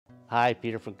Hi,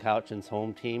 Peter from Cowichan's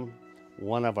home team.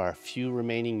 One of our few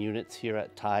remaining units here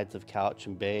at Tides of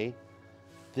Cowichan Bay.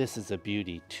 This is a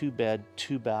beauty, 2-bed,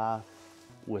 2-bath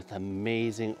with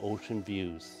amazing ocean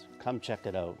views. Come check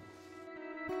it out.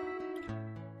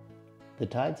 The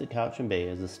Tides of Cowichan Bay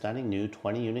is a stunning new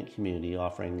 20-unit community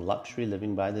offering luxury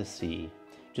living by the sea.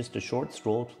 Just a short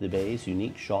stroll to the bay's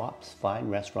unique shops, fine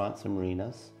restaurants and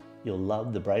marinas. You'll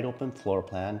love the bright open floor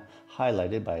plan,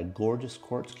 highlighted by a gorgeous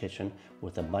quartz kitchen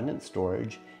with abundant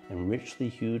storage and richly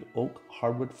hued oak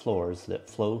hardwood floors that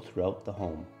flow throughout the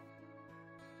home.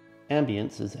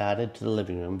 Ambience is added to the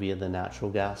living room via the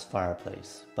natural gas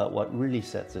fireplace, but what really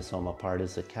sets this home apart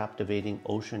is the captivating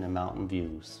ocean and mountain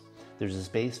views. There's a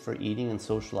space for eating and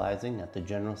socializing at the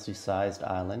generously sized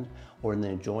island or in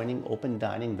the adjoining open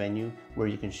dining venue where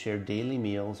you can share daily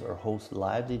meals or host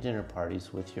lively dinner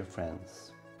parties with your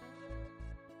friends.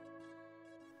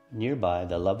 Nearby,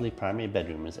 the lovely primary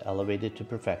bedroom is elevated to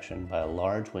perfection by a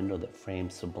large window that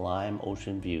frames sublime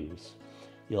ocean views.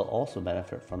 You'll also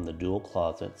benefit from the dual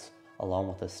closets, along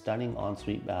with a stunning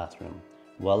ensuite bathroom,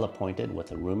 well appointed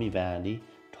with a roomy vanity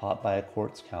topped by a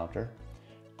quartz counter,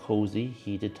 cozy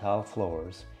heated tile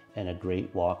floors, and a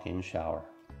great walk-in shower.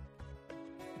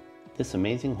 This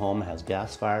amazing home has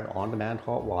gas-fired on-demand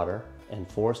hot water and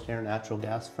forced air natural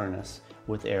gas furnace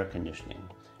with air conditioning,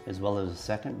 as well as a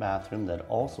second bathroom that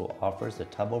also offers a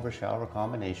tub over shower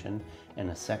combination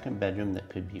and a second bedroom that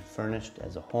could be furnished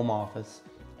as a home office,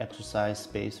 exercise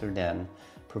space, or den,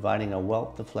 providing a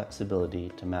wealth of flexibility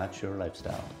to match your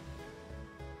lifestyle.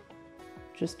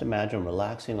 Just imagine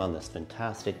relaxing on this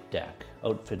fantastic deck,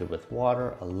 outfitted with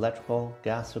water, electrical,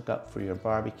 gas hookup for your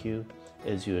barbecue,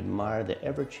 as you admire the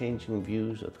ever-changing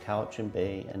views of Cowichan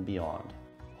Bay and beyond.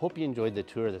 Hope you enjoyed the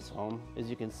tour of this home. As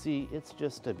you can see, it's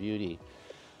just a beauty.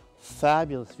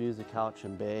 Fabulous views of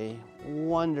Cowichan Bay,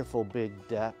 wonderful big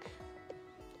deck.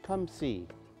 Come see.